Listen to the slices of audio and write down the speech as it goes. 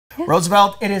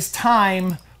Roosevelt, it is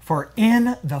time for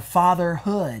In the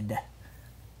Fatherhood.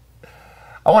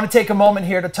 I want to take a moment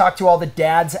here to talk to all the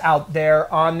dads out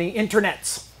there on the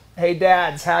internets. Hey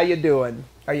dads, how you doing?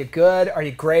 Are you good? Are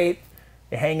you great?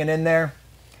 You hanging in there?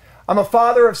 I'm a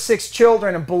father of 6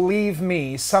 children, and believe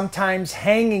me, sometimes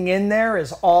hanging in there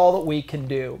is all that we can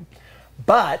do.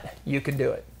 But you can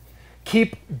do it.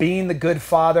 Keep being the good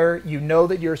father you know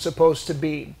that you're supposed to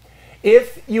be.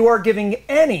 If you are giving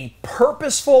any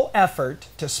purposeful effort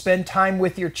to spend time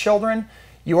with your children,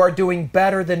 you are doing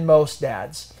better than most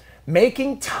dads.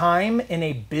 Making time in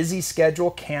a busy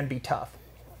schedule can be tough,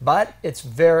 but it's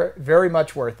very, very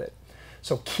much worth it.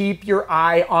 So keep your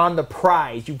eye on the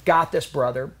prize. You've got this,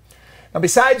 brother. Now,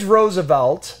 besides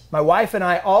Roosevelt, my wife and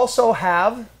I also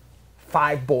have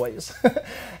 5 boys.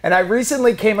 And I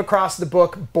recently came across the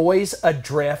book Boys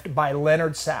Adrift by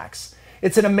Leonard Sachs.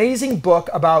 It's an amazing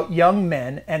book about young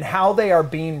men and how they are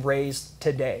being raised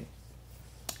today.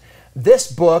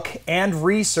 This book and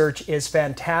research is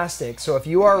fantastic. So if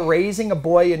you are raising a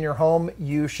boy in your home,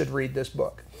 you should read this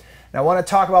book. And I want to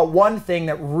talk about one thing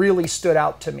that really stood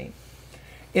out to me.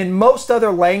 In most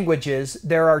other languages,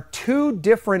 there are 2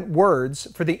 different words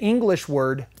for the English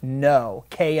word no,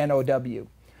 K-N-O-W.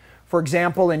 For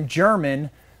example, in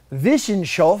German,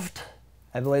 Wissenschaft,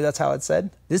 I believe that's how it's said,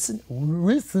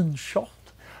 Wissenschaft,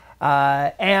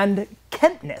 and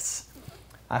Kinntnes.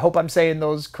 I hope I'm saying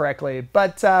those correctly.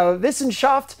 But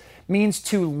Wissenschaft means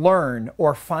to learn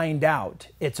or find out.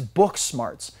 It's book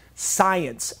smarts,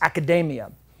 science,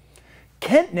 academia.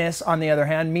 Kinntnes, on the other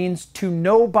hand, means to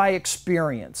know by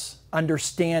experience,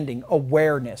 understanding,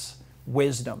 awareness,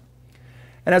 wisdom.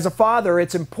 And as a father,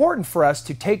 it's important for us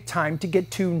to take time to get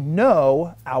to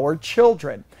know our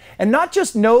children. And not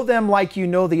just know them like you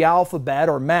know the alphabet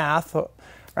or math,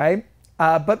 right?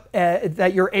 But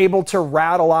that you're able to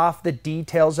rattle off the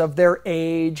details of their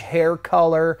age, hair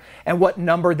color, and what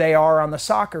number they are on the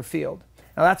soccer field.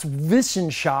 Now that's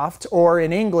Wissenschaft, or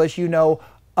in English, you know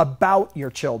about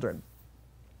your children.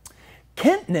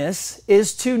 Kinntnes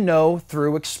is to know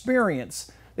through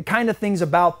experience, the kind of things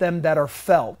about them that are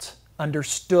felt,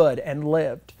 understood, and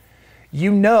lived.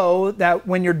 You know that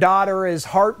when your daughter is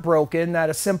heartbroken, that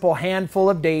a simple handful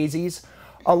of daisies,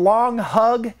 a long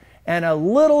hug, and a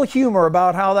little humor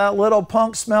about how that little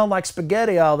punk smelled like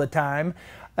spaghetti all the time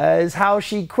is how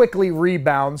she quickly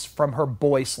rebounds from her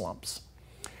boy slumps.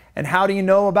 And how do you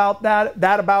know about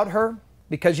that about her?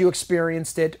 Because you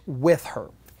experienced it with her.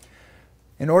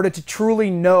 In order to truly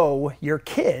know your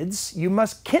kids, you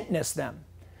must Kinntnes them.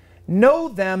 Know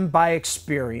them by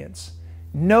experience.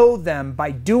 Know them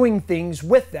by doing things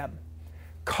with them.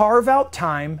 Carve out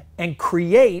time and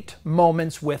create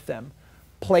moments with them.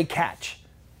 Play catch.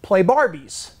 Play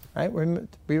Barbies, right?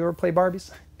 We ever play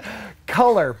Barbies?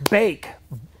 Color, bake,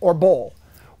 or bowl.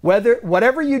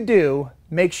 Whatever you do,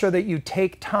 make sure that you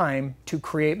take time to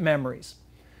create memories.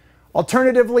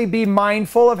 Alternatively, be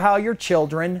mindful of how your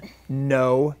children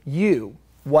know you.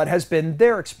 What has been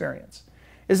their experience?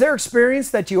 Is their experience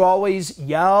that you always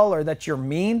yell, or that you're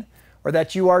mean, or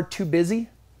that you are too busy?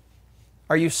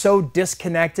 Are you so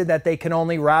disconnected that they can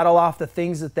only rattle off the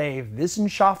things that they've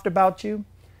Wissenschaft about you?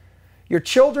 Your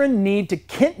children need to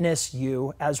Kinntnes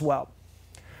you as well.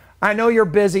 I know you're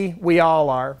busy, we all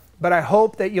are, but I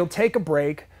hope that you'll take a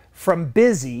break from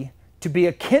busy to be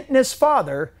a Kinntnes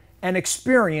father and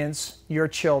experience your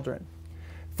children.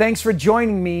 Thanks for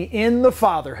joining me in the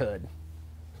fatherhood.